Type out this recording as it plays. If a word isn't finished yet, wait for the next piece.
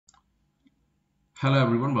Hello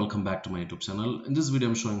everyone, welcome back to my YouTube channel. In this video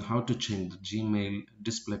I'm showing how to change the Gmail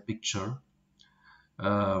display picture.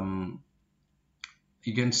 Um,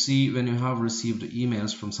 you can see when you have received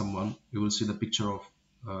emails from someone, you will see the picture of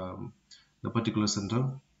the particular center.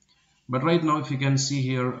 But right now, if you can see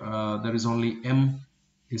here, there is only M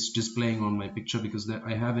is displaying on my picture because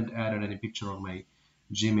I haven't added any picture on my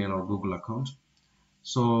Gmail or Google account.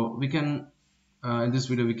 So we can, in this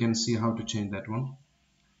video, we can see how to change that one.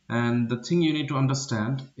 And the thing you need to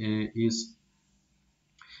understand is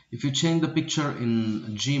if you change the picture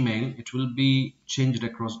in Gmail, it will be changed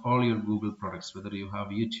across all your Google products, whether you have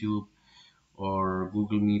YouTube or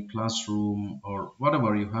Google Meet Classroom or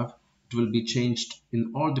whatever you have, it will be changed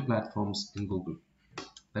in all the platforms in Google.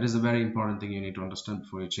 That is a very important thing you need to understand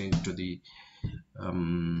before you change to the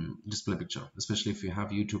display picture, especially if you have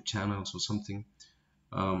YouTube channels or something.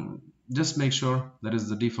 Just make sure that is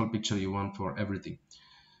the default picture you want for everything.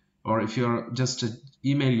 Or if you're just an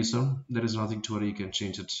email user, there is nothing to worry, you can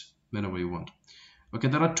change it whenever you want. Okay,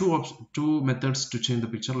 there are two methods to change the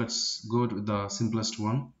picture. Let's go with the simplest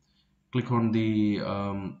one. Click on the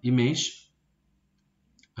image.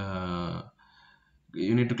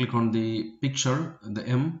 You need to click on the picture, the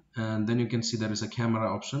M, and then you can see there is a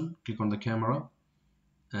camera option. Click on the camera,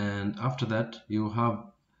 and after that you have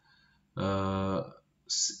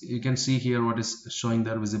you can see here what is showing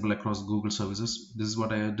there, visible across Google services. This is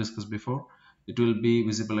what I discussed before. It will be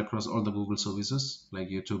visible across all the Google services like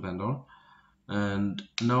YouTube and all. And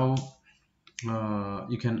now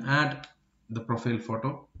you can add the profile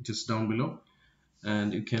photo, which is down below,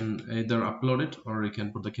 and you can either upload it or you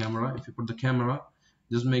can put the camera. If you put the camera,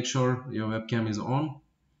 just make sure your webcam is on,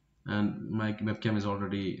 and my webcam is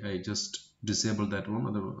already, I just disabled that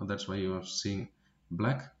one, that's why you are seeing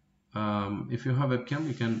black. If you have webcam,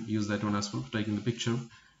 you can use that one as well for taking the picture.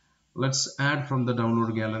 Let's add from the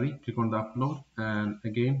download gallery. Click on the upload and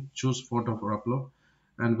again choose photo for upload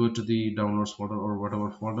and go to the downloads folder or whatever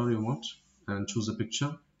folder you want and choose a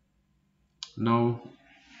picture. Now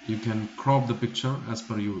you can crop the picture as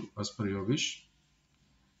per your wish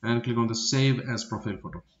and click on the save as profile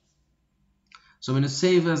photo. So when you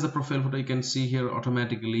save as the profile photo, you can see here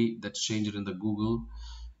automatically that's changed in the Google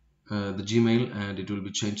the Gmail, and it will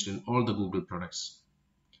be changed in all the Google products.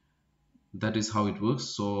 That is how it works.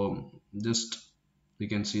 So just you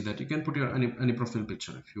can see that you can put your any profile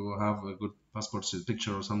picture. If you have a good passport size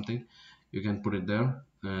picture or something, you can put it there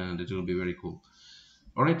and it will be very cool.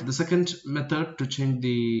 All right, the second method to change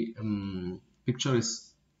the picture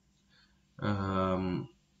is from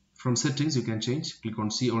settings. You can change. Click on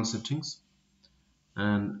see all settings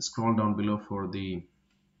and scroll down below for the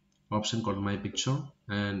option called my picture,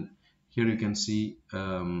 and here you can see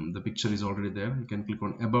the picture is already there. You can click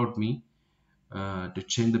on about me to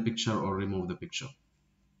change the picture or remove the picture.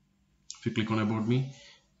 If you click on about me,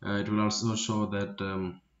 it will also show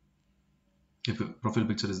that if a profile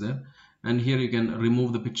picture is there, and here you can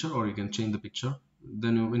remove the picture or you can change the picture.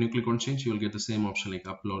 Then when you click on change, you will get the same option like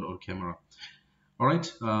upload or camera.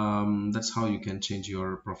 Alright, that's how you can change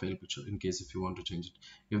your profile picture in case if you want to change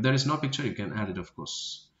it. If there is no picture, you can add it, of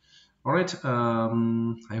course. Alright,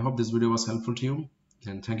 I hope this video was helpful to you,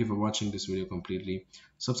 and thank you for watching this video completely.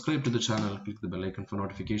 Subscribe to the channel, click the bell icon for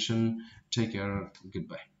notification. Take care,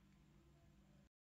 goodbye.